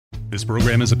This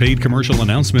program is a paid commercial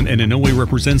announcement and in no way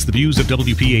represents the views of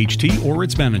WPHT or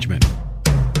its management.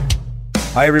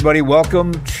 Hi, everybody.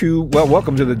 Welcome to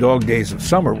the dog days of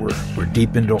summer. We're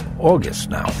deep into August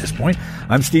now at this point.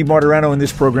 I'm Steve Martirano, and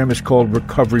this program is called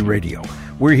Recovery Radio.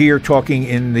 We're here talking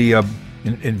in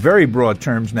very broad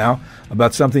terms now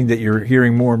about something that you're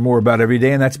hearing more and more about every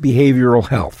day, and that's behavioral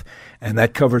health. And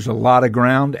that covers a lot of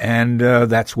ground, and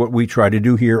that's what we try to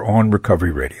do here on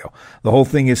Recovery Radio. The whole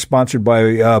thing is sponsored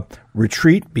by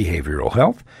Retreat Behavioral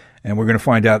Health, and we're going to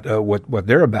find out what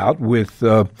they're about with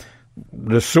the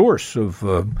source of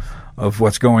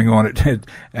what's going on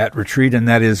at Retreat, and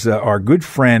that is our good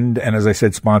friend, and as I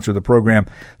said, sponsor of the program,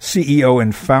 CEO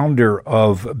and founder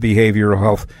of Behavioral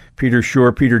Health, Peter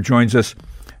Schorr. Peter joins us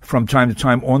from time to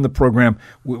time on the program.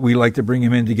 We like to bring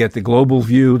him in to get the global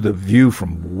view, the view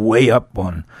from way up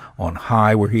on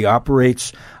high where he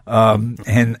operates,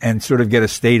 and sort of get the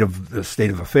state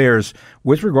of affairs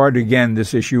with regard to, again,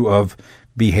 this issue of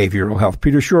behavioral health.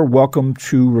 Peter Schorr, welcome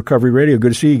to Recovery Radio.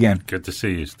 Good to see you again. Good to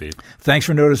see you, Steve. Thanks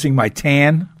for noticing my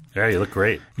tan. Yeah, you look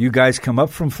great. You guys come up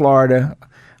from Florida.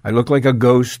 I look like a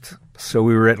ghost. So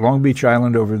we were at Long Beach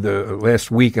Island over the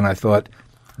last week, and I thought,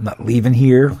 I'm not leaving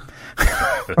here.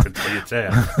 Until you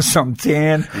tan. Some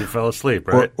tan. You fell asleep,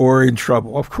 right? Or in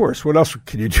trouble. Of course. What else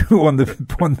can you do on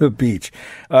the beach?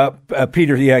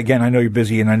 Peter, yeah, again, I know you're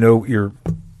busy, and I know you're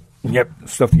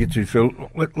stuff to get to. So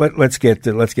let's get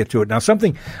to it. Now,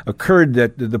 something occurred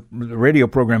that the radio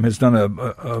program has done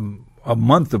a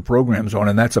month of programs on,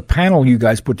 and that's a panel you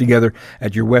guys put together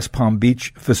at your West Palm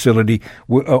Beach facility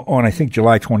on, I think,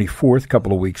 July 24th, a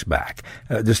couple of weeks back.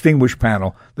 A distinguished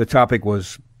panel. The topic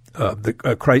was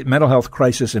the mental health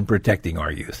crisis in protecting our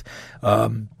youth.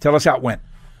 Tell us how it went.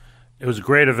 It was a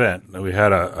great event. We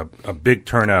had a big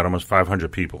turnout, almost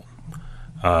 500 people.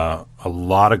 A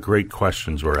lot of great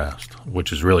questions were asked,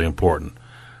 which is really important.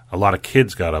 A lot of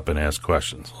kids got up and asked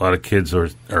questions. A lot of kids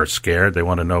are scared. They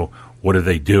want to know what do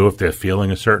they do if they're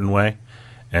feeling a certain way.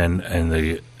 And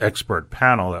the expert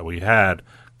panel that we had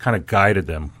kind of guided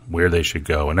them where they should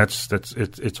go, and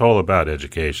it's all about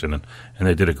education, and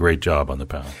they did a great job on the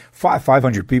panel.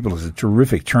 500 people is a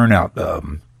terrific turnout.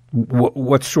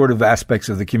 What sort of aspects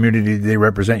of the community do they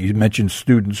represent? You mentioned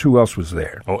students. Who else was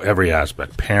there? Oh, every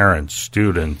aspect: parents,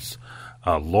 students,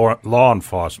 law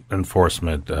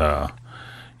enforcement.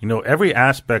 Every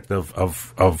aspect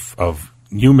of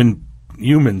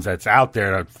humans that's out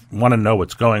there that want to know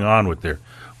what's going on with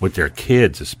their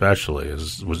kids, especially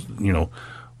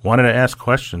wanted to ask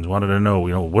questions, wanted to know,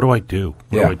 what do I do?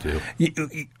 What do I do?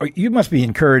 You must be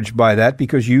encouraged by that,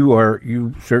 because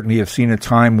you certainly have seen a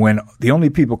time when the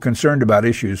only people concerned about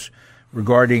issues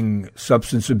regarding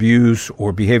substance abuse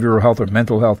or behavioral health or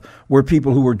mental health were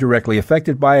people who were directly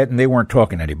affected by it, and they weren't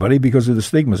talking to anybody because of the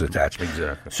stigmas attached.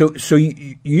 Exactly. So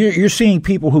you're seeing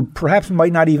people who perhaps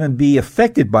might not even be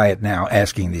affected by it now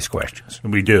asking these questions.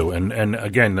 We do. And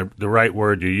again, the right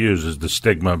word you use is the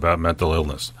stigma about mental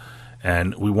illness.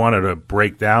 And we wanted to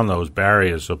break down those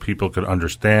barriers so people could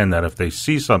understand that if they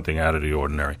see something out of the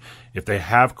ordinary, if they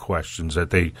have questions, that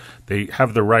they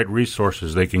have the right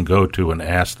resources they can go to and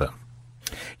ask them.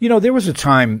 There was a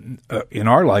time in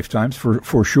our lifetimes,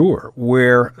 for sure,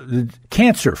 where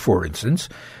cancer, for instance,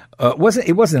 there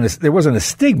wasn't a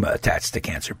stigma attached to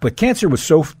cancer, but cancer was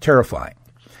so terrifying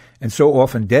and so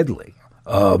often deadly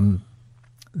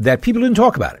that people didn't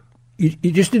talk about it.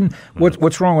 You just didn't.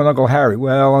 What's wrong with Uncle Harry?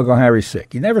 Well, Uncle Harry's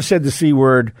sick. You never said the C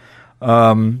word.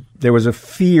 There was a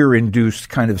fear-induced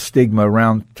kind of stigma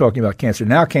around talking about cancer.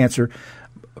 Now, cancer,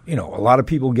 a lot of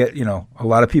people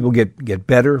get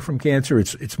better from cancer.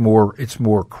 It's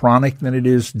more chronic than it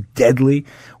is deadly.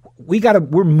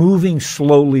 We're moving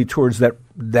slowly towards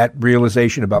that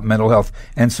realization about mental health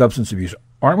and substance abuse,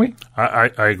 aren't we?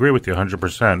 I agree with you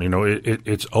 100%.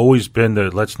 It's always been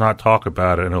that let's not talk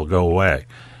about it and it'll go away.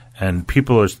 And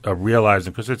people are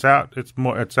realizing, because it's out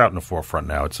in the forefront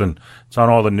now. It's on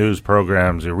all the news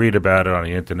programs. You read about it on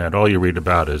the internet. All you read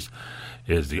about is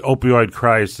the opioid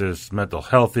crisis, mental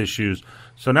health issues.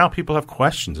 So now people have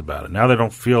questions about it. Now they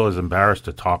don't feel as embarrassed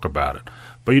to talk about it.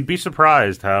 But you'd be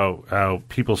surprised how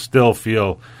people still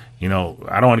feel, I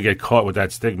don't want to get caught with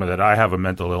that stigma that I have a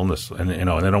mental illness, and they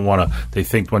don't want to. They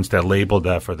think once they're labeled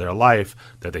that for their life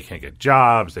that they can't get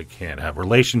jobs, they can't have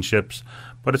relationships.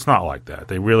 But it's not like that.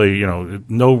 They really,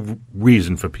 no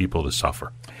reason for people to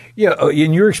suffer. Yeah,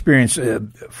 in your experience,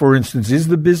 for instance, is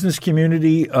the business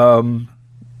community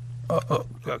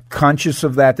conscious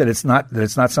of that it's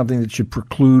not something that should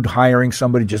preclude hiring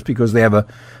somebody just because they have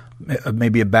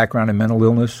maybe a background in mental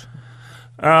illness?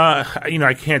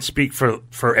 I can't speak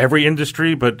for every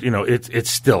industry, but, it's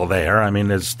still there. I mean,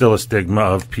 there's still a stigma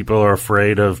of people are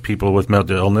afraid of people with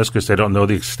mental illness because they don't know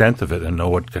the extent of it and know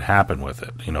what could happen with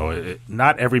it.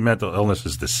 Not every mental illness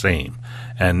is the same.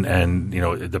 And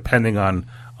depending on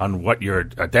what you're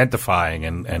identifying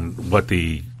and what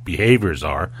the behaviors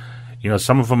are,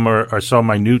 some of them are so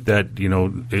minute that,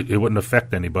 it wouldn't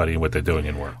affect anybody in what they're doing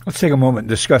in work. Let's take a moment and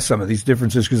discuss some of these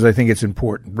differences because I think it's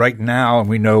important. Right now, and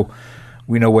we know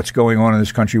what's going on in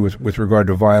this country with regard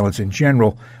to violence in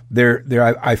general.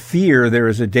 I fear there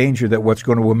is a danger that what's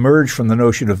going to emerge from the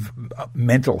notion of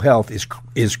mental health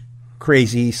is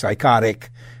crazy,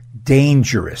 psychotic,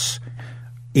 dangerous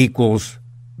equals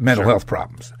mental health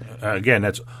problems. Again,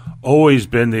 that's always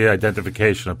been the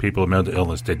identification of people with mental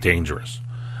illness. They're dangerous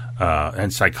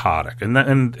and psychotic, and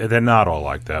they're not all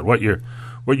like that. What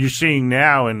you're seeing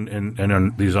now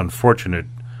in these unfortunate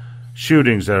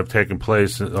shootings that have taken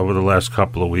place over the last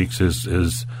couple of weeks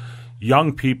is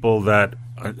young people that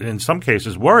in some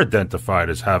cases were identified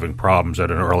as having problems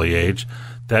at an early age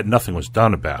that nothing was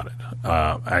done about it.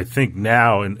 I think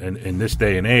now in this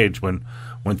day and age when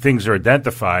things are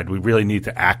identified, we really need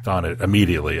to act on it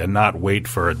immediately and not wait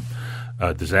for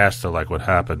a disaster like what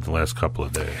happened the last couple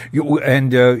of days.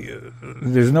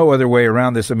 There's no other way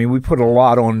around this. I mean, we put a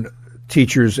lot on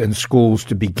teachers and schools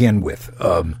to begin with.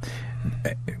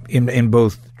 In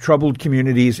both troubled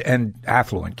communities and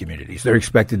affluent communities. They're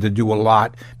expected to do a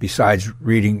lot besides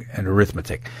reading and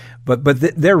arithmetic. But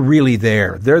they're really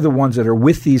there. They're the ones that are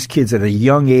with these kids at a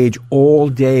young age all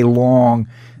day long.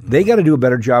 They got to do a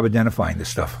better job identifying this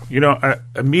stuff.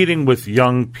 A meeting with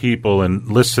young people and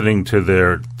listening to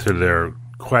their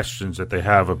questions that they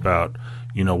have about,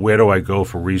 where do I go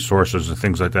for resources and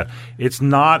things like that. It's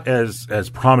not as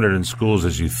prominent in schools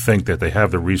as you think that they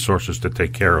have the resources to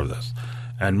take care of this.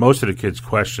 And most of the kids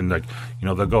question,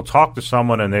 they'll go talk to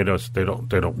someone and they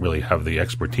don't really have the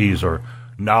expertise or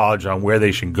knowledge on where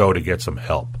they should go to get some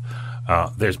help.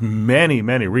 There's many,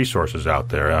 many resources out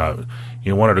there.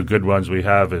 One of the good ones we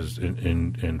have is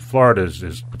in Florida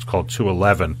is what's called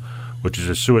 211, which is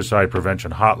a suicide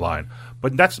prevention hotline.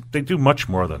 But they do much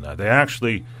more than that. They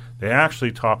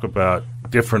actually talk about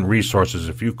different resources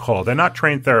if you call. They're not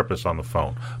trained therapists on the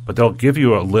phone, but they'll give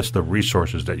you a list of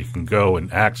resources that you can go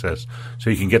and access so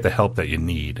you can get the help that you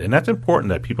need. And that's important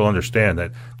that people understand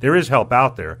that there is help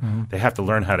out there. Mm-hmm. They have to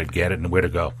learn how to get it and where to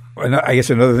go. And I guess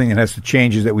another thing that has to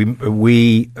change is that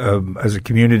we as a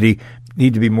community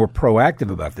need to be more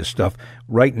proactive about this stuff.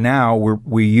 Right now,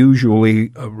 we usually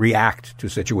react to a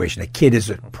situation. A kid is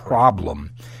a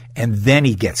problem, and then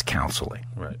he gets counseling.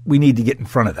 Right. We need to get in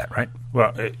front of that, right?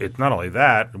 Well, it's not only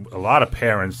that. A lot of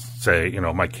parents say,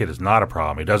 my kid is not a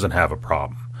problem. He doesn't have a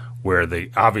problem, where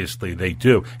they obviously they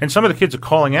do. And some of the kids are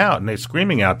calling out and they're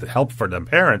screaming out to help for them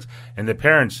parents, and the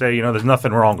parents say, there's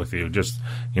nothing wrong with you. Just,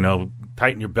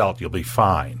 tighten your belt. You'll be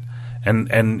fine.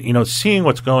 And seeing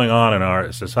what's going on in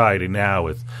our society now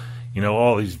with,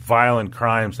 all these violent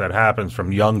crimes that happens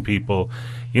from young people,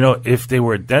 if they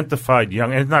were identified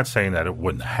young, and it's not saying that it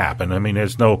wouldn't happen. I mean,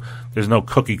 there's no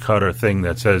cookie cutter thing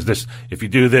that says this, if you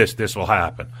do this, this will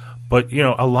happen. But,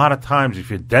 a lot of times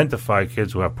if you identify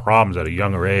kids who have problems at a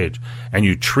younger age and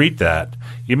you treat that,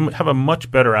 you have a much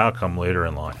better outcome later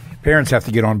in life. Parents have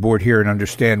to get on board here and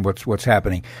understand what's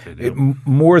happening.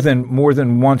 More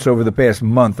than once over the past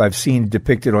month, I've seen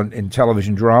depicted in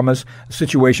television dramas a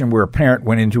situation where a parent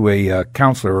went into a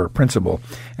counselor or a principal,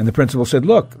 and the principal said,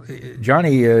 "Look,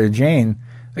 Johnny, Jane,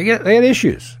 they had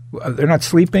issues. They're not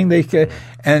sleeping.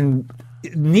 And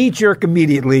knee jerk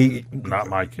immediately. Not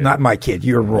my kid. Not my kid.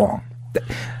 You're wrong.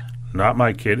 Not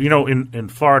my kid. In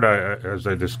Florida, as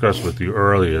I discussed with you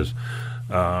earlier, is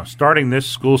starting this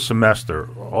school semester,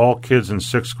 all kids in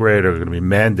 6th grade are going to be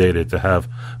mandated to have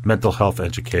mental health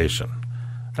education.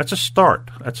 That's a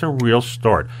start. That's a real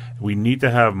start. We need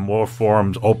to have more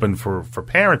forums open for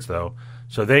parents, though,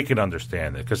 so they can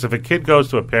understand it. Because if a kid goes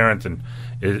to a parent and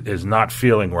is not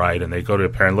feeling right, and they go to a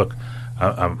parent, look,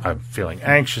 I'm feeling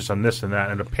anxious on this and that,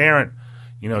 and the parent,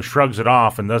 shrugs it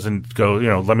off and doesn't go,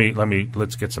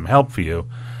 let's get some help for you.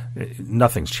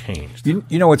 Nothing's changed. You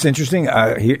know what's interesting?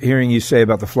 Hearing you say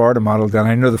about the Florida model, Dan,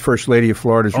 I know the First Lady of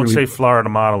Florida is Don't say Florida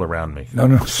model around me.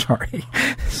 No, sorry.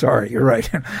 Sorry, you're right.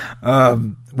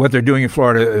 What they're doing in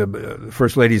Florida, the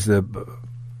First Lady's the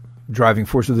driving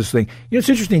force of this thing. It's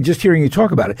interesting just hearing you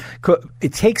talk about it.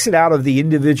 It takes it out of the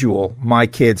individual, my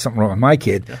kid, something wrong with my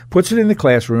kid, puts it in the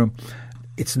classroom.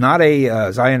 It's not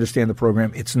as I understand the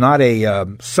program, it's not a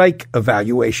psych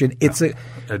evaluation. It's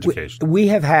education. We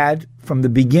have had, from the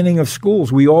beginning of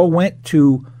schools, we all went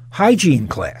to hygiene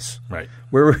class. Right.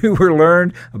 Where we were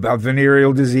learned about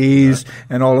venereal disease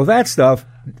and all of that stuff.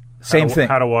 Same thing.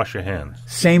 How to wash your hands.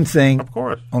 Same thing. Of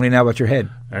course. Only now about your head.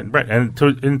 And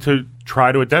to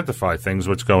try to identify things,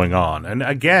 what's going on. And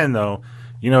again, though,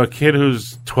 a kid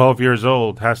who's 12 years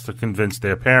old has to convince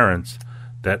their parents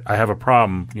that I have a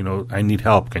problem. I need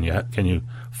help. Can you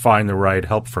find the right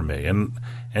help for me?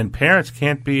 And parents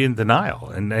can't be in denial,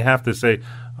 and they have to say,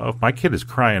 "Oh, if my kid is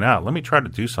crying out, let me try to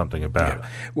do something about it."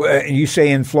 Well, you say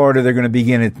in Florida they're going to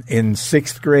begin in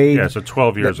 6th grade. Yeah, so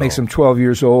 12 years old. That makes them 12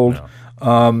 years old. Yeah.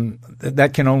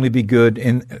 That can only be good,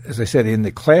 as I said, in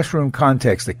the classroom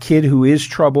context. The kid who is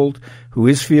troubled, who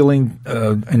is feeling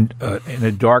in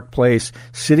a dark place,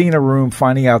 sitting in a room,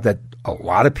 finding out that a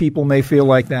lot of people may feel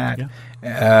like that.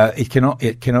 Yeah. It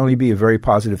can only be a very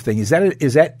positive thing. Is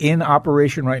that in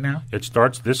operation right now? It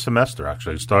starts this semester.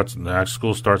 Actually,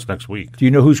 school starts next week. Do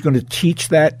you know who's going to teach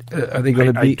that? Are they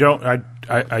going to be?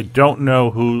 I don't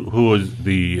know who is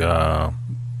the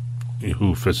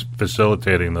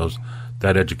facilitating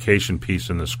that education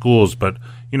piece in the schools, but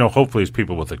hopefully it's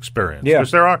people with experience. Yeah, because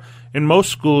there are in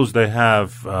most schools they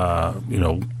have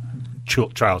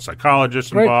child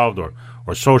psychologists involved or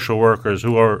social workers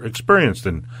who are experienced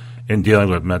in dealing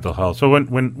with mental health. So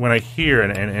when I hear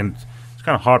and it's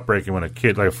kind of heartbreaking when a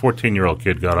kid, like a 14-year-old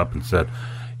kid, got up and said,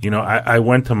 I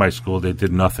went to my school, they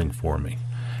did nothing for me,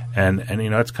 and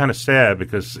it's kind of sad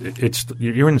because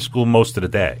you're in the school most of the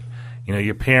day.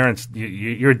 Your parents,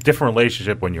 you're a different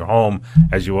relationship when you're home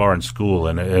as you are in school,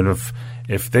 and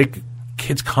if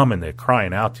kids come and they're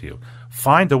crying out to you,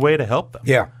 find a way to help them.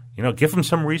 Yeah, give them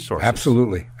some resources.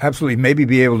 Absolutely. Maybe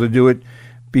be able to do it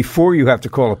before you have to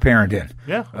call a parent in.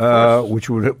 Yeah, which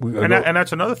would and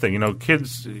that's another thing.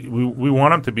 Kids, we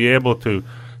want them to be able to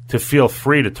feel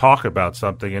free to talk about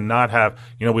something and not have.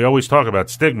 We always talk about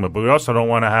stigma, but we also don't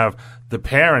want to have the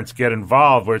parents get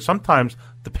involved where sometimes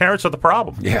the parents are the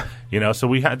problem. Yeah, so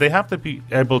they have to be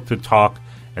able to talk,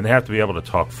 and they have to be able to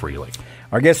talk freely.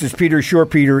 Our guest is Peter Schorr.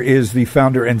 Peter is the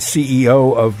founder and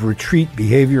CEO of Retreat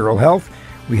Behavioral Health.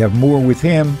 We have more with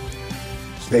him.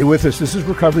 Stay with us. This is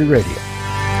Recovery Radio.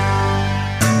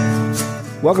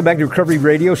 Welcome back to Recovery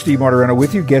Radio. Steve Martirano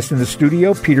with you. Guest in the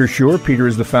studio, Peter Schorr. Peter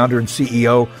is the founder and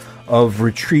CEO of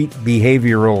Retreat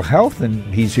Behavioral Health, and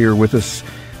he's here with us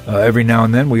every now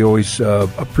and then. We always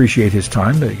appreciate his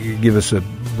time to give us a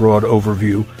broad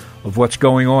overview of what's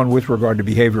going on with regard to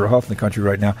behavioral health in the country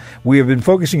right now. We have been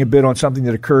focusing a bit on something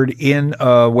that occurred in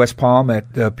West Palm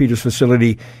at Peter's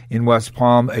facility in West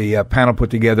Palm, a panel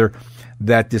put together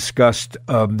that discussed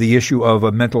the issue of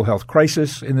a mental health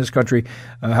crisis in this country,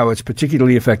 how it's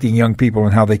particularly affecting young people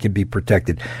and how they can be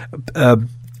protected.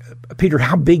 Peter,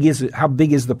 how big is it? How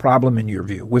big is the problem in your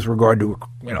view with regard to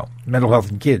mental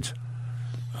health in kids?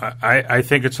 I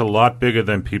think it's a lot bigger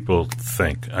than people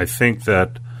think. I think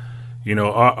that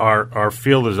our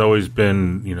field has always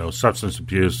been substance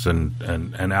abuse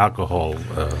and alcohol.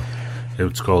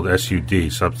 It's called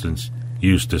SUD, substance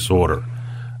use disorder.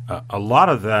 A lot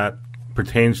of that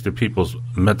pertains to people's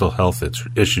mental health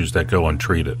issues that go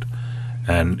untreated.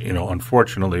 And,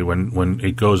 unfortunately, when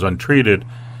it goes untreated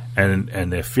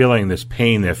and they're feeling this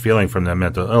pain they're feeling from their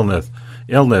mental illness,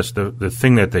 the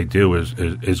thing that they do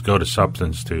is go to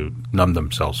substance to numb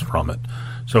themselves from it.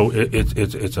 So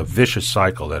it's a vicious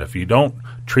cycle that if you don't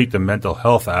treat the mental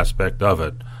health aspect of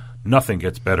it, nothing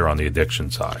gets better on the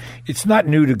addiction side. It's not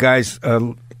new to guys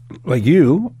like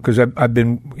you, because I've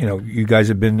been, you guys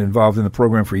have been involved in the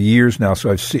program for years now, so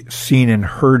I've seen and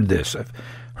heard this. I've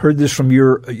heard this from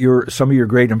some of your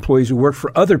great employees who worked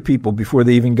for other people before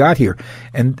they even got here.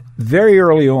 And very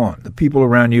early on, the people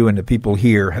around you and the people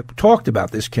here have talked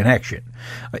about this connection.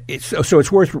 So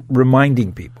it's worth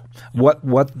reminding people what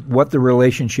the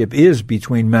relationship is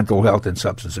between mental health and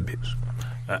substance abuse.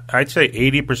 I'd say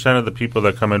 80% of the people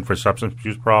that come in for substance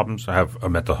abuse problems have a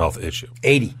mental health issue.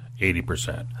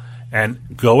 80%.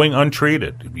 And going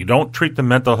untreated, if you don't treat the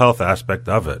mental health aspect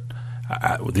of it,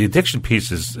 the addiction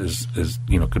piece is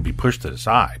could be pushed to the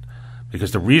side,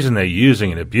 because the reason they're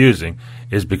using and abusing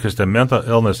is because their mental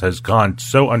illness has gone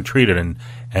so untreated,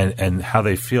 and how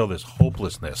they feel this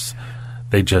hopelessness.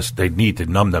 They need to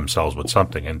numb themselves with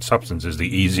something, and substance is the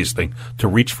easiest thing to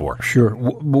reach for. Sure.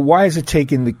 Why is it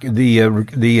taking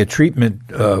the treatment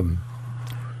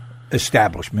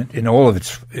establishment in all of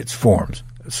its forms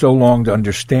so long to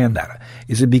understand that?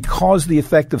 Is it because the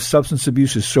effect of substance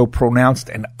abuse is so pronounced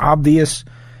and obvious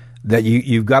that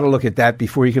you've got to look at that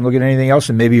before you can look at anything else,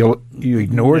 and maybe you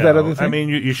ignore that other thing? I mean,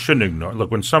 you shouldn't ignore.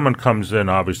 Look, when someone comes in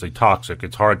obviously toxic,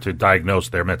 it's hard to diagnose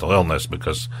their mental illness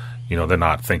because they're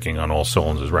not thinking on all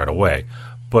cylinders right away.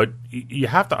 But you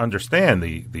have to understand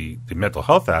the mental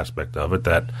health aspect of it,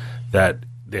 that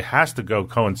it has to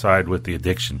coincide with the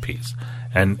addiction piece.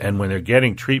 And when they're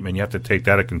getting treatment, you have to take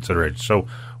that into consideration. So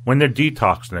when they're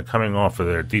detoxed and they're coming off of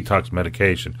their detox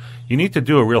medication, you need to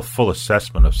do a real full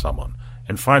assessment of someone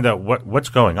and find out what's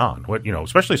going on.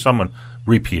 Especially someone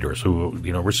repeaters who,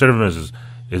 recidivism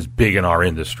is big in our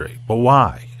industry. But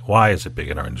why? Why is it big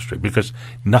in our industry? Because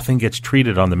nothing gets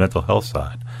treated on the mental health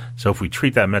side. So if we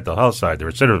treat that mental health side, the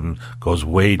recidivism goes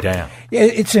way down. Yeah,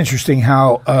 it's interesting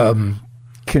how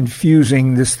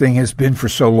confusing this thing has been for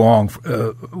so long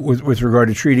with regard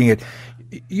to treating it.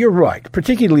 You're right,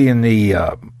 particularly in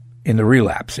the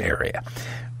relapse area.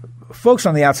 Folks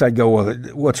on the outside go, well,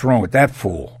 what's wrong with that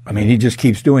fool? I mean, he just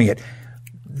keeps doing it.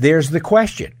 There's the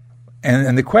question,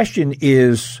 and the question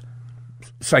is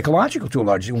psychological to a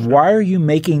large extent. Why are you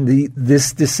making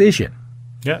this decision?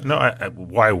 Yeah, no.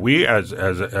 Why we as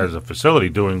a facility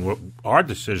doing our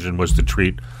decision was to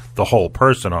treat the whole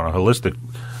person on a holistic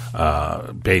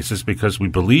basis, because we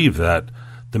believe that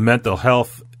the mental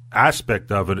health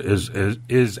aspect of it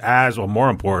is as or more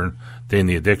important than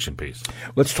the addiction piece.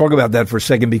 Let's talk about that for a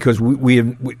second, because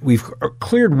we've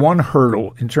cleared one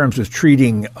hurdle in terms of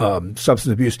treating substance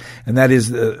abuse, and that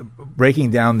is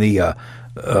breaking down the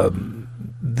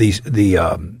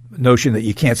notion that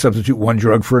you can't substitute one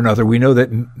drug for another. We know that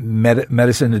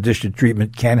medicine-assisted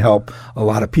treatment can help a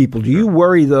lot of people. Do you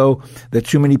worry, though, that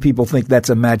too many people think that's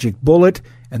a magic bullet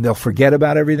and they'll forget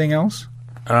about everything else?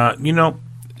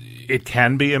 It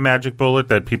can be a magic bullet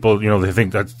that people, they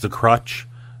think that's the crutch,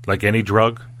 like any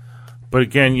drug. But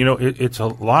again, it's a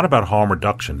lot about harm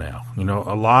reduction now.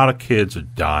 A lot of kids are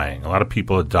dying. A lot of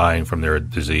people are dying from their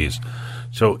disease.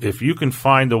 So if you can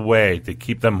find a way to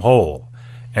keep them whole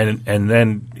and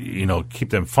then,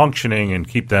 keep them functioning and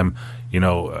keep them,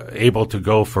 able to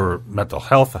go for mental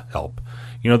health help,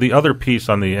 the other piece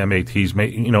on the MATs may,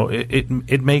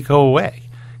 it may go away.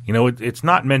 It's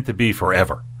not meant to be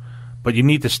forever. But you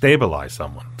need to stabilize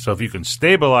someone. So if you can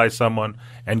stabilize someone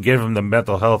and give them the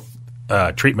mental health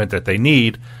treatment that they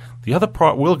need, the other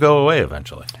part will go away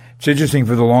eventually. It's interesting.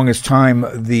 For the longest time,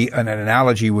 an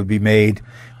analogy would be made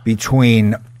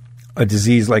between a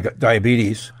disease like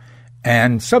diabetes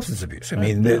and substance abuse. I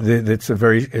mean, it's a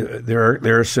very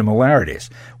there are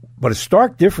similarities, but a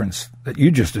stark difference that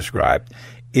you just described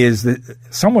is that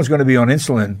someone's going to be on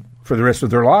insulin for the rest of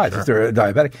their lives. Sure. If they're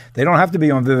diabetic, they don't have to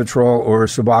be on Vivitrol or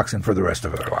Suboxone for the rest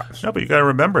of their lives. No, but you got to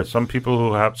remember, some people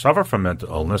who suffer from mental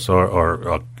illness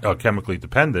or are chemically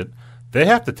dependent, they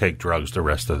have to take drugs the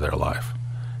rest of their life,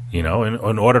 in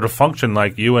order to function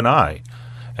like you and I,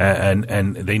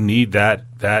 and they need that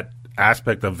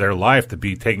aspect of their life to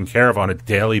be taken care of on a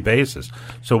daily basis.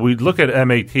 So we look at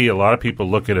MAT. A lot of people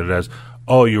look at it as,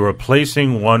 oh, you're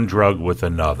replacing one drug with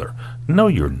another. No,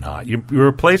 you're not. You're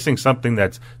replacing something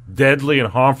that's deadly and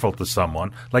harmful to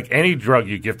someone, like any drug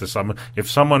you give to someone. If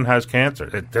someone has cancer,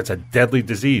 that's a deadly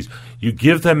disease. You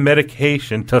give them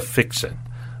medication to fix it.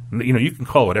 You can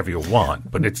call it whatever you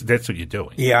want, but that's what you're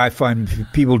doing. Yeah, I find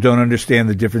people don't understand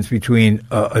the difference between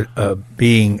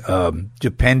being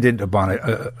dependent upon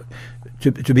it,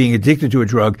 to being addicted to a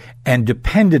drug and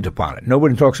dependent upon it.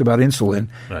 Nobody talks about insulin.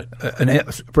 Right.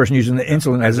 A person using the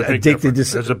insulin as addicted to.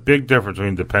 There's a big difference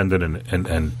between dependent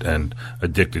and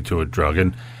addicted to a drug.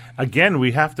 And again,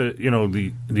 we have to,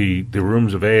 the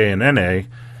rooms of AA and NA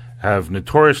have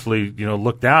notoriously,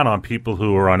 looked down on people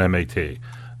who are on MAT.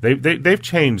 They've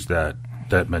changed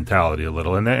that mentality a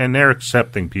little, and they're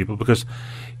accepting people because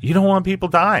you don't want people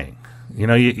dying.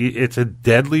 It's a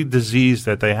deadly disease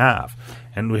that they have,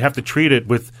 and we have to treat it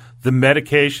with the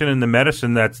medication and the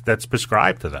medicine that's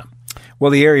prescribed to them.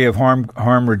 Well, the area of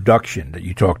harm reduction that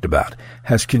you talked about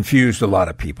has confused a lot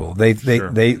of people. They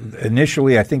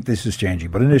initially, I think this is changing,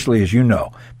 but initially, as you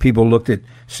know, people looked at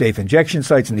safe injection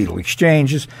sites, needle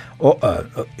exchanges,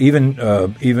 even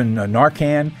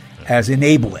Narcan as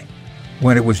enabling,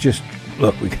 when it was just,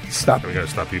 look, we got to stop. We got to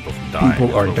stop people from dying.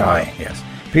 People are dying. Yes.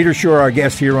 Peter Schorr, our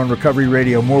guest here on Recovery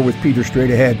Radio. More with Peter straight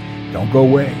ahead. Don't go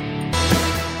away.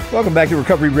 Welcome back to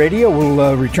Recovery Radio.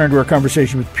 We'll return to our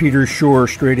conversation with Peter Schorr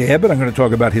straight ahead, but I'm going to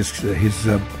talk about his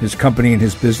company and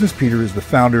his business. Peter is the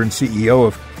founder and CEO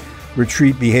of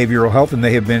Retreat Behavioral Health, and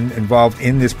they have been involved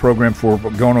in this program for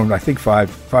going on, I think,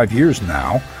 five years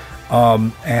now.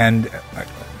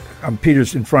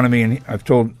 Peter's in front of me, and I've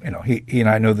told, he and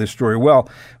I know this story well,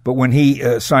 but when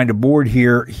he signed aboard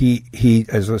here, he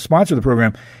as a sponsor of the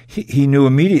program, he knew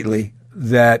immediately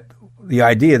that the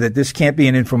idea that this can't be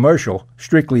an infomercial.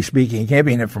 Strictly speaking, it can't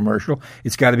be an infomercial.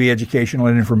 It's got to be educational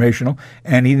and informational.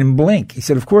 And he didn't blink. He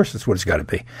said, of course, that's what it's got to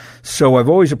be. So I've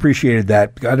always appreciated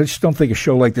that. I just don't think a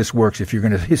show like this works if you're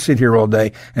going to sit here all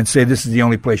day and say this is the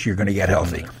only place you're going to get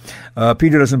healthy.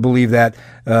 Peter doesn't believe that,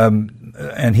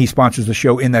 and he sponsors the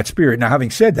show in that spirit. Now,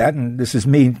 having said that, and this is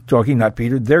me talking, not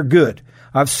Peter, they're good.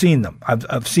 I've seen them.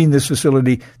 I've seen this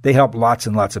facility. They help lots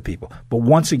and lots of people. But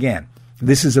once again,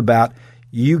 this is about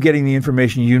you getting the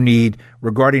information you need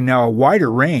regarding now a wider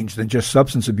range than just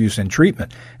substance abuse and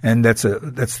treatment. And that's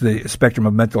the spectrum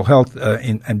of mental health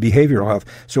and behavioral health.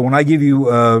 So when I give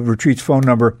you Retreat's phone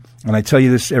number, and I tell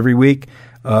you this every week,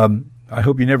 I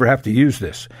hope you never have to use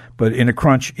this, but in a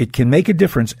crunch, it can make a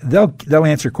difference. They'll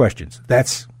answer questions.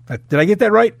 Did I get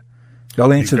that right?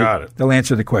 They'll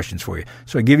answer the questions for you.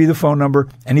 So I give you the phone number.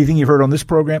 Anything you've heard on this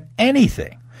program,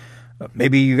 anything.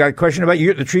 Maybe you got a question about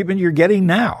the treatment you're getting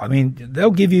now. I mean, they'll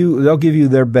give you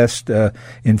their best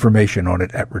information on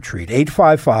it at Retreat.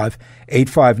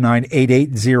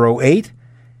 855-859-8808.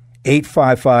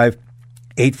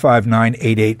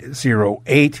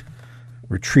 855-859-8808.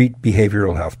 Retreat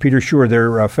Behavioral Health. Peter Schorr,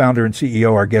 their founder and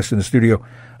CEO, our guest in the studio.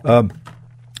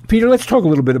 Peter, let's talk a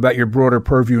little bit about your broader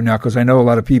purview now, because I know a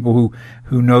lot of people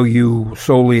who know you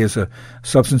solely as a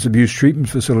substance abuse treatment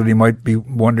facility might be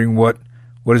wondering what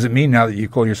does it mean now that you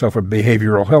call yourself a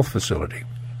behavioral health facility?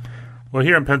 Well,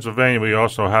 here in Pennsylvania, we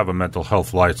also have a mental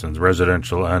health license,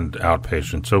 residential and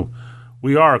outpatient. So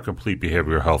we are a complete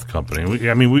behavioral health company.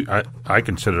 I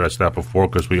considered us that before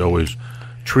because we always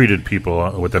treated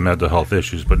people with their mental health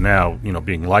issues, but now,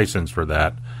 being licensed for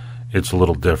that, it's a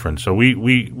little different. So we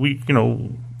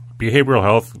behavioral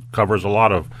health covers a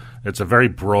lot of. It's a very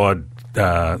broad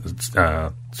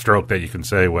stroke that you can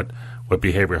say what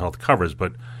behavioral health covers,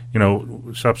 but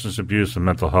substance abuse and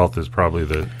mental health is probably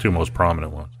the two most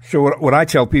prominent ones. So what I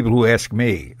tell people who ask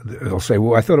me, they'll say,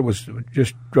 well, I thought it was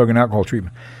just drug and alcohol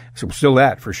treatment. So still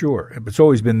that, for sure. It's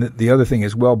always been the other thing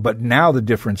as well. But now the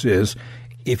difference is,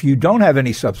 if you don't have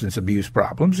any substance abuse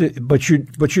problems, but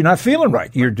you're not feeling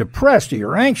right, you're depressed or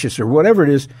you're anxious or whatever it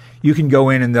is, you can go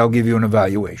in and they'll give you an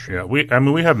evaluation. Yeah,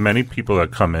 we have many people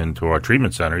that come into our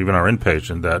treatment center, even our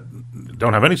inpatient, that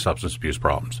don't have any substance abuse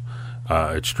problems.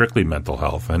 It's strictly mental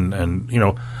health, and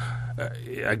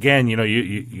again,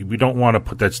 we don't want to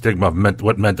put that stigma of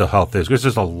what mental health is, because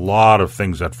there's a lot of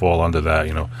things that fall under that.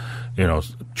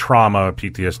 Trauma,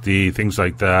 PTSD, things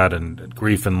like that, and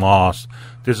grief and loss.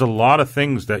 There's a lot of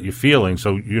things that you're feeling.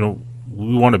 So,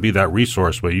 we want to be that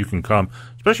resource where you can come,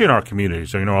 especially in our community.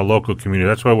 So, our local community.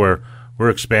 That's why we're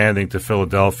expanding to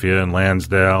Philadelphia and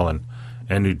Lansdale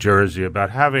and New Jersey,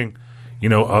 about having,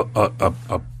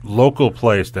 a local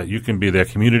place that you can be their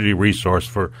community resource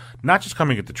for not just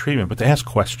coming at the treatment, but to ask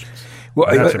questions. Well,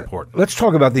 that's important. Let's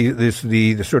talk about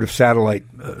the sort of satellite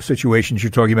situations you're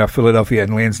talking about. Philadelphia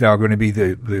and Lansdale are going to be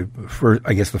the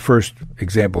first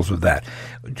examples of that.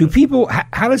 Do people?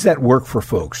 How does that work for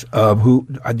folks? Who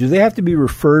do they have to be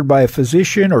referred by a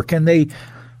physician, or can they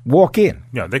walk in?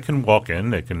 Yeah, they can walk in.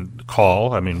 They can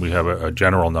call. I mean, we have a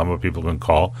general number of people who can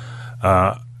call.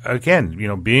 Again,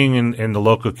 being in the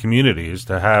local communities,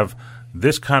 to have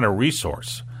this kind of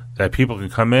resource that people can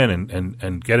come in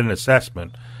and get an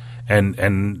assessment.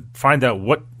 And find out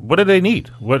what do they need?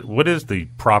 What is the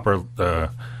proper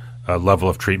level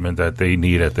of treatment that they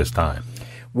need at this time?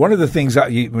 One of the things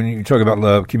when you talk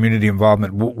about community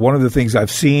involvement, one of the things I've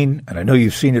seen, and I know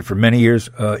you've seen it for many years,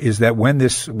 is that when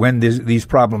these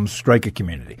problems strike a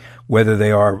community, whether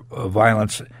they are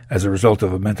violence as a result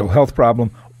of a mental health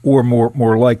problem, or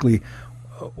more likely,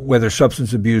 whether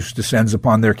substance abuse descends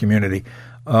upon their community,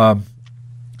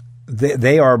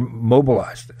 they are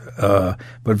mobilized.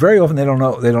 But very often they don't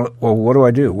know. Well, what do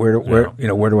I do?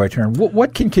 Where do I turn?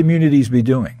 What can communities be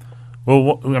doing?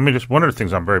 Well, just one of the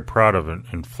things I'm very proud of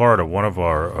in Florida. One of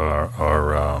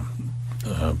our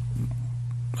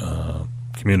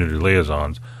community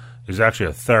liaisons is actually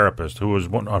a therapist who was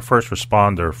our first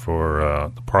responder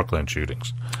for the Parkland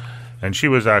shootings, and she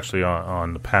was actually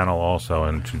on the panel also.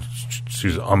 And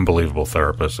she's an unbelievable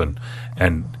therapist, and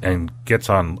gets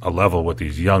on a level with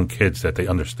these young kids that they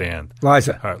understand.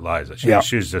 Liza.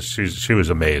 She was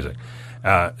amazing.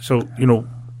 So,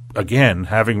 again,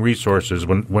 having resources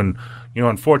when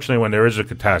unfortunately, when there is a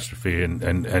catastrophe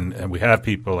and we have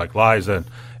people like Liza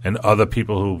and other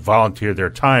people who volunteer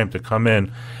their time to come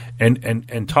in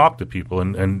and talk to people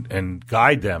and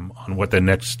guide them on what their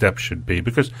next step should be.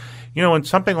 Because, when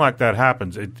something like that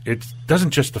happens, it doesn't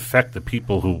just affect the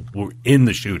people who were in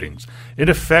the shootings. It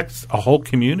affects a whole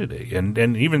community, and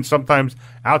even sometimes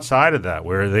outside of that,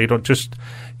 where they don't just,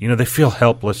 they feel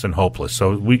helpless and hopeless.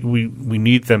 So we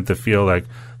need them to feel like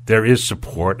there is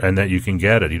support and that you can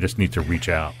get it. You just need to reach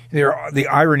out. The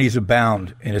ironies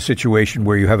abound in a situation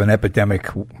where you have an epidemic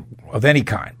of any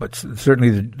kind, but certainly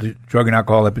the drug and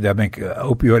alcohol epidemic,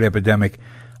 opioid epidemic,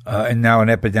 and now an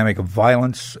epidemic of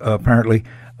violence, apparently.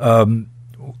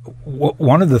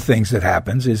 One of the things that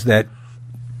happens is that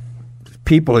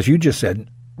people, as you just said,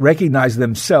 recognize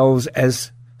themselves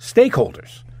as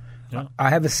stakeholders. Yeah. I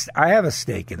have a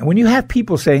stake in it. When you have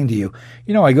people saying to you,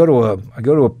 I go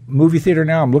to a movie theater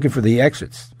now, I'm looking for the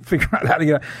exits, figure out how to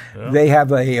get. Yeah. They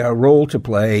have a role to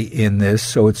play in this,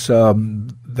 so it's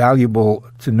valuable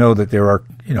to know that there are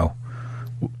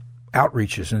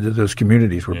outreaches into those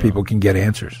communities where people can get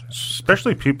answers.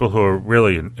 Especially people who are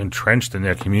really entrenched in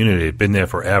their community, have been there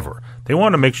forever. They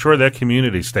want to make sure their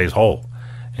community stays whole.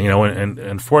 And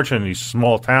unfortunately, these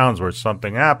small towns where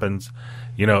something happens,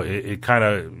 it kind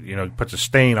of, puts a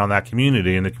stain on that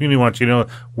community, and the community wants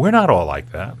we're not all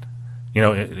like that.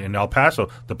 In El Paso,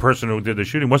 the person who did the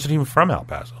shooting wasn't even from El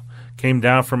Paso, came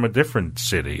down from a different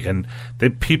city, and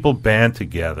the people band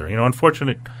together.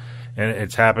 Unfortunately, and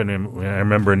it's happened. I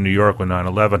remember in New York when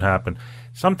 9/11 happened.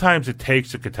 Sometimes it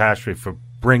takes a catastrophe for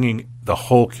bringing the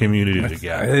whole community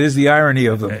together. It is the irony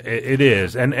of them. It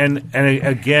is, and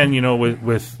again,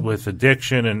 with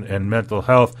addiction and mental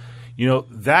health.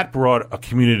 That brought a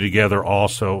community together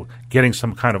also, getting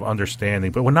some kind of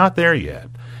understanding. But we're not there yet.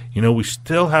 We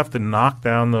still have to knock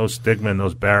down those stigma and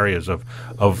those barriers of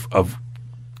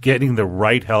getting the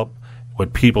right help,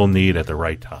 what people need at the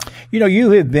right time.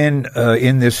 You have been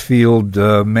in this field,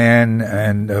 man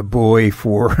and boy,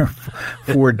 for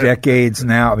 4 decades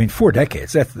now. I mean, 4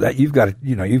 decades. That you've got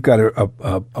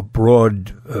a broad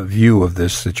view of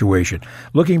this situation.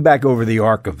 Looking back over the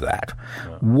arc of that,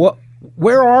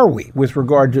 where are we with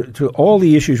regard to all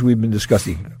the issues we've been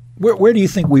discussing? Where do you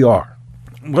think we are?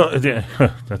 Well,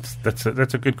 that's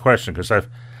a good question, because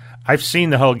I've seen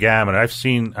the whole gamut. I've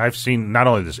seen not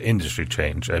only this industry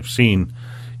change. I've seen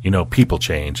people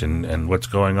change and what's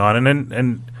going on,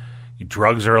 and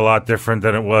drugs are a lot different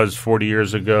than it was 40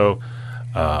 years ago.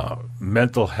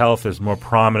 Mental health is more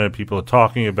prominent. People are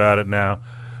talking about it now.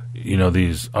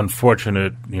 These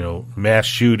unfortunate, mass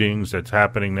shootings that's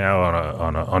happening now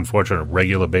on an unfortunate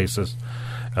regular basis.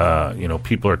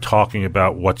 People are talking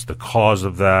about what's the cause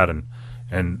of that,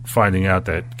 and finding out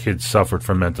that kids suffered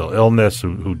from mental illness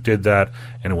who did that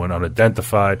and went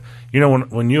unidentified.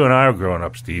 When you and I were growing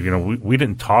up, Steve, we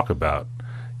didn't talk about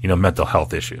mental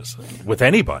health issues with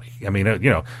anybody. I mean,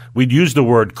 we'd use the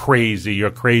word crazy,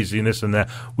 you're crazy, and this and that.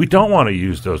 We don't want to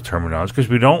use those terminologies because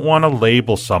we don't want to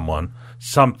label someone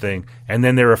something, and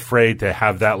then they're afraid to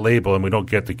have that label, and we don't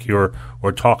get the cure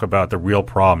or talk about the real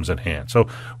problems at hand. So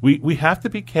we have to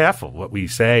be careful what we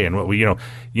say and what we,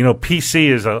 PC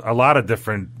is a lot of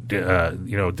different,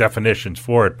 definitions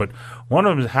for it, but one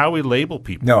of them is how we label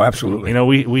people. No, absolutely.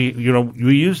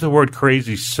 We use the word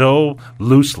crazy so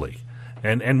loosely.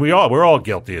 And we're all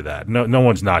guilty of that. No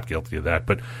one's not guilty of that.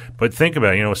 But think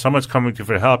about it. If someone's coming to you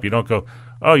for help, you don't go,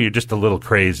 "Oh, you're just a little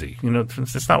crazy."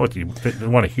 It's not what you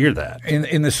want to hear. That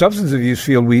in the substance abuse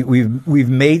field, we've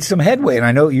made some headway, and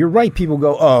I know you're right. People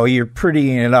go, "Oh, you're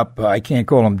prettying it up. I can't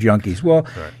call them junkies." Well,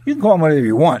 right. You can call them whatever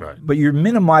you want, right. But you're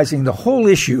minimizing the whole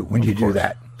issue when you do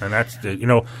that. And that's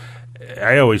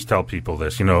I always tell people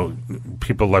this.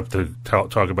 People love to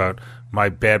talk about my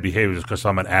bad behavior is because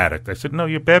I'm an addict. I said, no,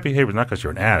 your bad behavior is not because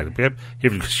you're an addict. Bad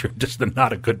behavior is because you're just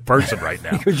not a good person right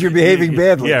now. Because you're behaving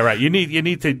badly. Yeah, right. You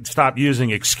need to stop using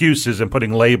excuses and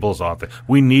putting labels on things.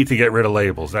 We need to get rid of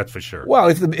labels. That's for sure. Well,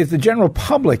 if the general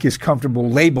public is comfortable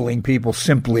labeling people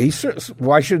simply,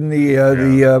 why shouldn't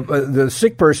the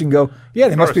sick person go? Yeah,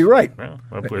 they must be right. Yeah.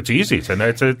 Well, it's easy. It's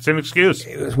an excuse.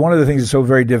 It's one of the things that's so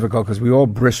very difficult because we all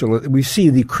bristle. We see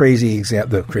the crazy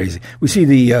We see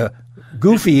the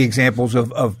goofy examples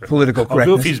of political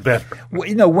correctness. Goofy's better. Well,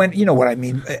 you know what I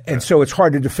mean, and so it's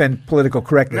hard to defend political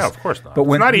correctness. No, of course not. But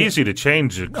it's not easy to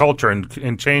change the culture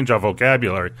and change our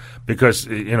vocabulary because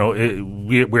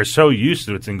we're so used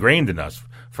to it. It's ingrained in us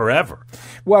forever.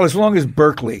 Well, as long as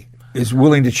Berkeley is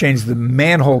willing to change the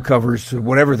manhole covers to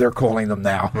whatever they're calling them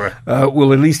now, right.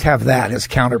 We'll at least have that as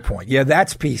counterpoint. Yeah,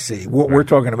 that's PC. What we're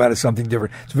talking about is something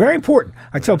different. It's very important.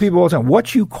 I tell people all the time,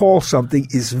 what you call something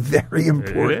is very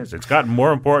important. It is. It's gotten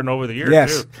more important over the years.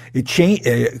 Yes, too. It changed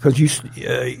because you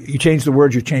change the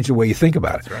words, you change the way you think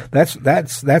about it. That's right.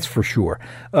 That's for sure.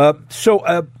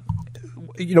 So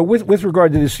with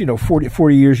regard to this,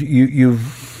 40 years, you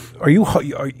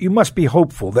must be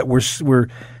hopeful that we're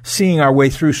seeing our way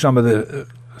through some of the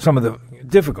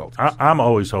difficulties. I'm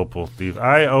always hopeful, Steve.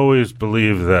 I always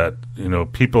believe that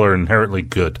people are inherently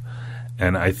good,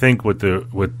 and I think with the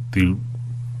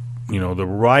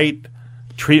right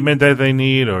treatment that they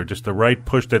need or just the right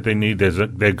push that they need,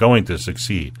 they're going to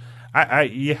succeed.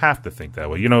 You have to think that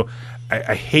way.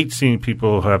 I hate seeing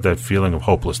people who have that feeling of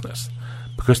hopelessness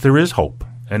because there is hope,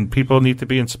 and people need to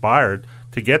be inspired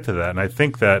to get to that. And I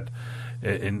think that,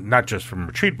 not just from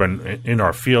retreat, but in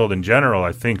our field in general,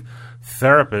 I think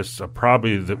therapists are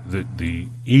probably the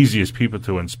easiest people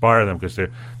to inspire them because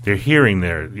they're hearing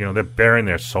they're bearing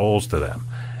their souls to them,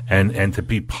 and to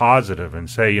be positive and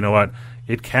say, you know what,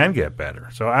 it can get better.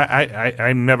 So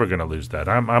I'm never going to lose that.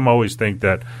 I'm always think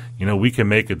that we can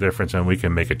make a difference and we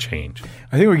can make a change.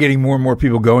 I think we're getting more and more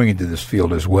people going into this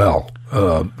field as well,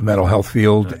 mental health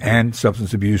field and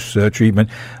substance abuse treatment.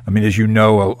 I mean, as you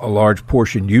know, a large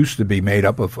portion used to be made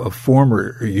up of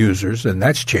former users, and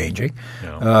that's changing.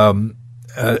 Yeah.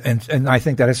 And I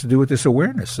think that has to do with this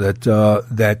awareness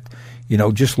that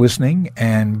just listening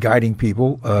and guiding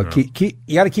people. You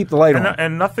got to keep the light on.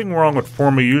 And nothing wrong with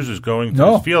former users going to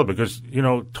this field because,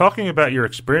 talking about your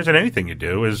experience and anything you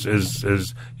do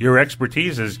is your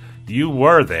expertise is you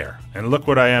were there and look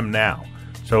what I am now.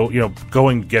 So,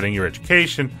 getting your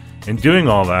education and doing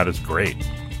all that is great.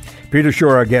 Peter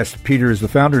Schorr, our guest. Peter is the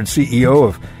founder and CEO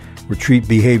of Retreat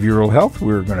Behavioral Health.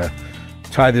 We're going to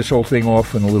tie this whole thing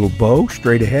off in a little bow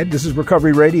straight ahead. This is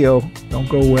Recovery Radio. Don't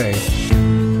go away.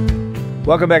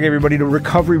 Welcome back, everybody, to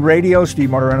Recovery Radio. Steve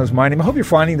Martirano's my name. I hope you're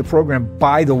finding the program.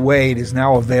 By the way, it is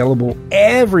now available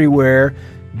everywhere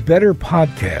better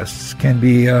podcasts can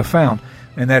be found.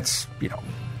 And that's,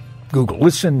 Google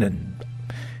Listen and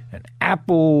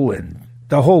Apple and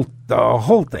the whole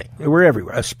thing. We're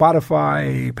everywhere.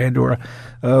 Spotify, Pandora.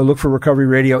 Look for Recovery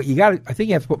Radio. I think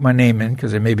you have to put my name in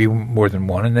because there may be more than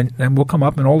one, and then we'll come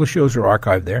up, and all the shows are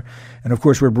archived there. And of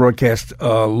course, we're broadcast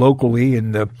locally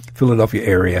in the Philadelphia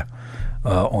area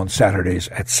on Saturdays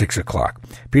at 6:00.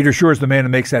 Peter Schorr is the man who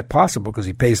makes that possible because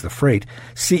he pays the freight.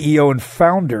 CEO and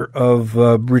founder of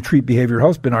Retreat Behavioral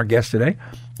Health, been our guest today.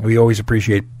 We always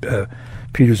appreciate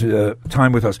Peter's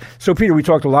time with us. So, Peter, we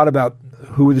talked a lot about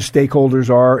who the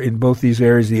stakeholders are in both these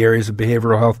areas, the areas of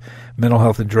behavioral health, mental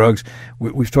health, and drugs.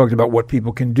 We've talked about what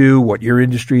people can do, what your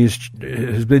industry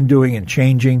has been doing and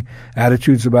changing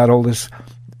attitudes about all this.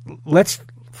 Let's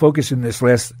focus in this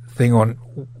last thing on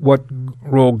what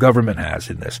role government has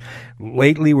in this.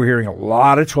 Lately, we're hearing a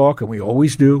lot of talk, and we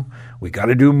always do. We got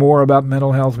to do more about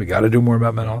mental health. We got to do more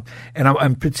about mental health. And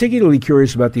I'm particularly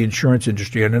curious about the insurance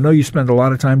industry, and I know you spend a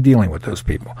lot of time dealing with those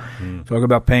people. Talk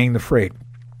about paying the freight.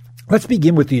 Let's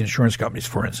begin with the insurance companies,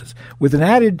 for instance. With an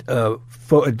added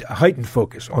heightened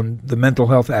focus on the mental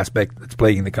health aspect that's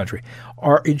plaguing the country,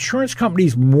 are insurance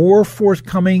companies more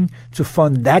forthcoming to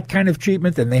fund that kind of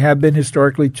treatment than they have been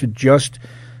historically to just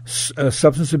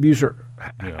substance abuse? Or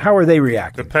how are they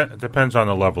reacting? Depends on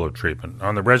the level of treatment.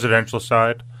 On the residential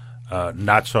side,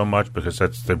 not so much because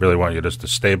they really want you just to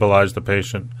stabilize the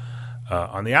patient.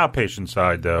 On the outpatient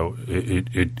side, though,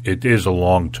 it is a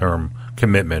long-term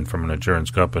commitment from an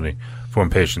insurance company for when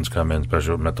patients come in,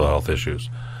 especially with mental health issues.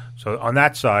 So on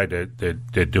that side,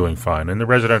 they're doing fine. In the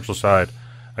residential side,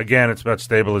 again, it's about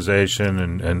stabilization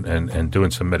and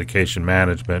doing some medication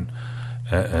management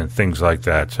and things like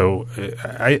that. So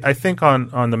I think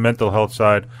on the mental health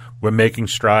side, we're making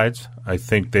strides. I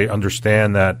think they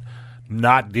understand that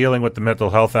not dealing with the mental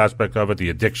health aspect of it, the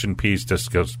addiction piece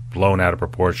just gets blown out of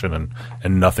proportion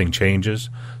and nothing changes.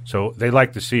 So they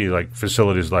like to see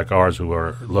facilities like ours who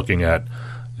are looking at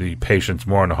the patients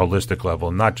more on a holistic level,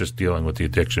 not just dealing with the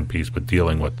addiction piece, but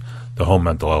dealing with the whole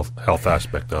mental health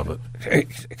aspect of it.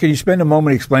 Can you spend a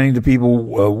moment explaining to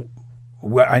people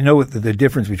I know the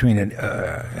difference between an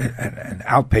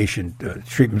outpatient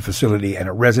treatment facility and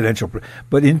a residential,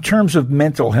 but in terms of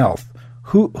mental health,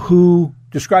 who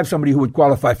describe somebody who would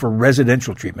qualify for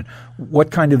residential treatment?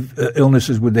 What kind of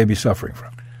illnesses would they be suffering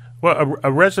from? Well,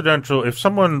 a residential, if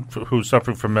someone who's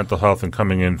suffering from mental health and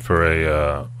coming in for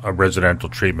a residential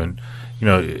treatment,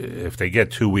 if they get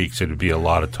 2 weeks, it would be a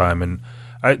lot of time. And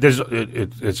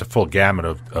it's a full gamut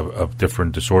of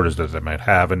different disorders that they might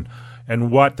have.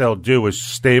 And what they'll do is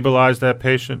stabilize that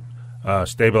patient,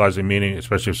 stabilizing meaning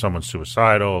especially if someone's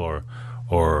suicidal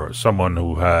or someone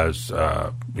who has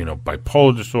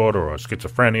bipolar disorder or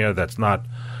schizophrenia that's not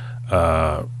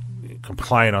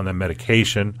compliant on their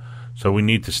medication. So we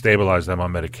need to stabilize them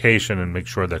on medication and make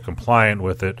sure they're compliant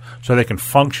with it so they can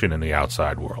function in the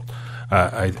outside world.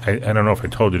 I don't know if I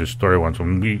told you this story once.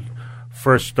 When we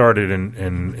first started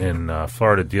in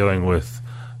Florida dealing with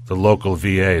the local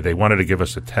VA, they wanted to give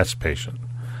us a test patient.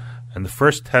 And the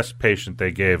first test patient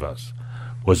they gave us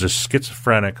was a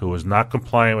schizophrenic who was not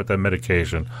compliant with their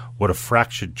medication with a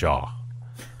fractured jaw.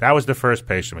 That was the first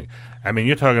patient. I mean,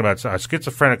 you're talking about a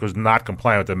schizophrenic who's not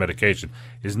compliant with the medication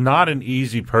is not an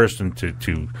easy person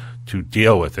to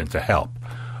deal with and to help.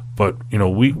 But,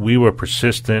 we were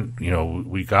persistent.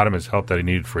 We got him his help that he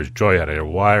needed for his joy. Had it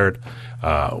wired.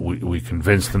 We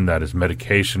convinced him that his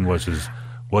medication was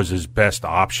his best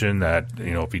option, that,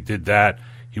 if he did that,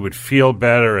 he would feel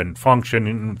better and function.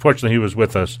 And unfortunately, he was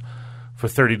with us for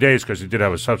 30 days because he did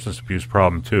have a substance abuse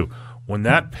problem, too. When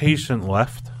that patient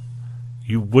left,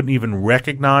 you wouldn't even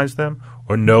recognize them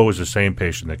or know it was the same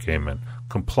patient that came in.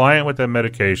 Compliant with that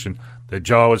medication, the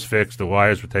jaw was fixed, the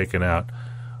wires were taken out.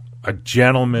 A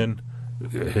gentleman,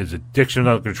 his addiction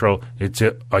under control. It's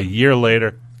a year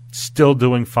later, still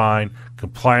doing fine,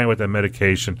 compliant with that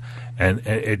medication, and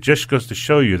it just goes to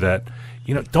show you that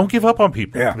don't give up on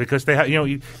people because they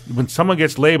when someone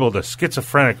gets labeled a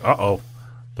schizophrenic,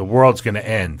 the world's going to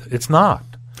end. It's not.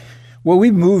 Well,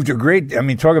 we've moved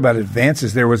talk about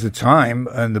advances. There was a time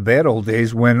in the bad old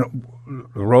days when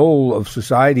the role of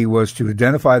society was to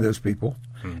identify those people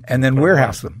and then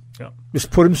warehouse them. Yeah.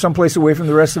 Just put them someplace away from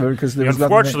the rest of it because there was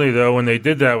unfortunately, though, when they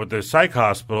did that with the psych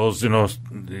hospitals,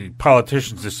 the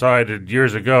politicians decided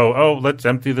years ago, let's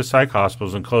empty the psych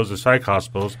hospitals and close the psych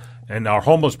hospitals, and our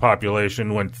homeless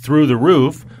population went through the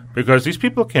roof because these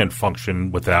people can't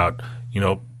function without,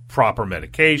 proper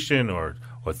medication or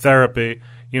therapy.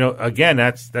 Again,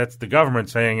 that's the government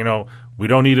saying, we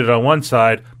don't need it on one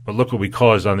side, but look what we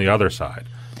caused on the other side.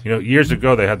 Years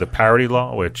ago they had the parity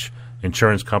law, which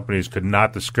insurance companies could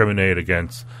not discriminate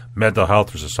against mental health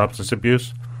versus substance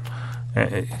abuse.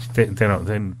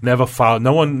 They never follow.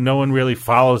 No one really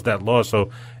follows that law.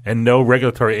 And no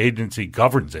regulatory agency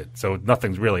governs it. So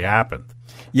nothing's really happened.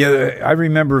 Yeah, I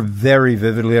remember very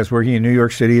vividly. I was working in New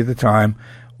York City at the time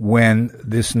when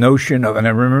this notion of, and I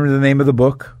remember the name of the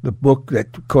book that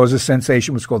caused a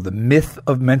sensation was called The Myth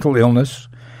of Mental Illness,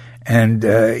 and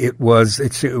it was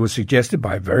suggested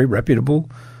by a very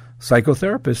reputable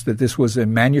psychotherapist that this was a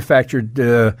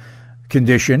manufactured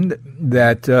condition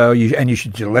that you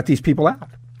should let these people out.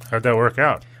 How'd that work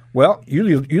out? Well, you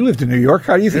lived in New York.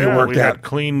 How do you think it worked out? We had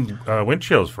clean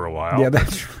windshields for a while. Yeah,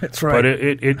 that's right. But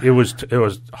it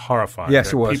was horrifying.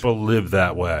 Yes, it was. People live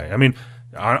that way. I mean,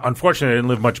 unfortunately, I didn't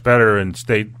live much better in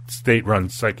state-run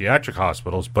psychiatric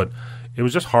hospitals, but it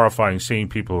was just horrifying seeing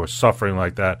people who are suffering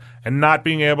like that and not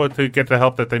being able to get the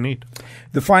help that they need.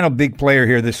 The final big player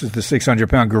here, this is the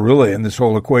 600-pound gorilla in this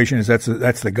whole equation, is that's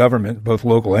the government, both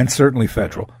local and certainly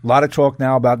federal. A lot of talk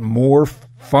now about more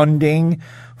funding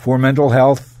for mental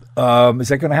health. Is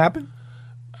that going to happen?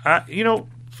 As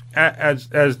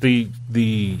the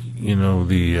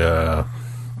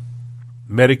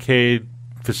Medicaid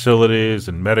facilities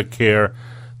and Medicare,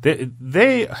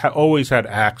 they always had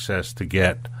access to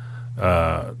get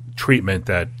treatment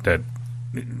that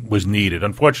was needed.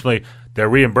 Unfortunately, their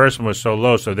reimbursement was so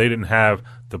low, so they didn't have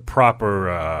the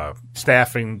proper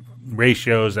staffing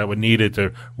ratios that were needed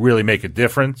to really make a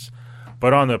difference.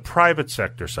 But on the private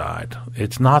sector side,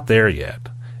 it's not there yet.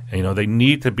 They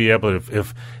need to be able to,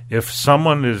 if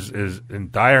someone is in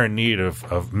dire need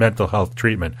of mental health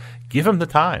treatment, give them the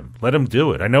time. Let them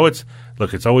do it. I know it's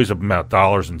always about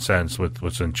dollars and cents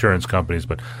with insurance companies,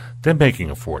 but they're making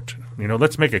a fortune.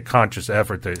 Let's make a conscious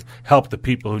effort to help the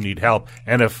people who need help.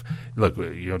 And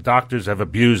doctors have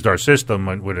abused our system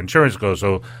when insurance goes,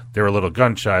 so they're a little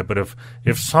gun shy. But if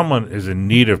someone is in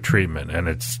need of treatment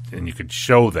and you could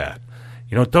show that,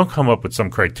 don't come up with some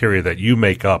criteria that you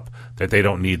make up that they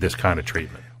don't need this kind of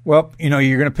treatment. Well,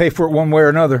 you're going to pay for it one way or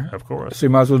another. Of course. So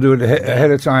you might as well do it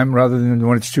ahead of time rather than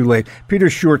when it's too late. Peter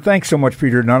Schorr, thanks so much,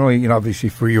 Peter, not only, obviously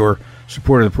for your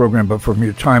support of the program, but for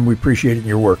your time. We appreciate it and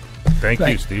your work. Thank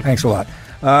you, Steve. Thanks a lot.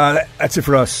 That's it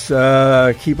for us.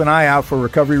 Keep an eye out for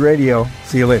Recovery Radio.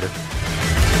 See you later.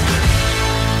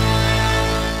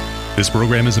 This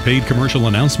program is a paid commercial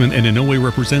announcement and in no way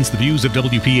represents the views of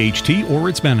WPHT or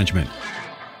its management.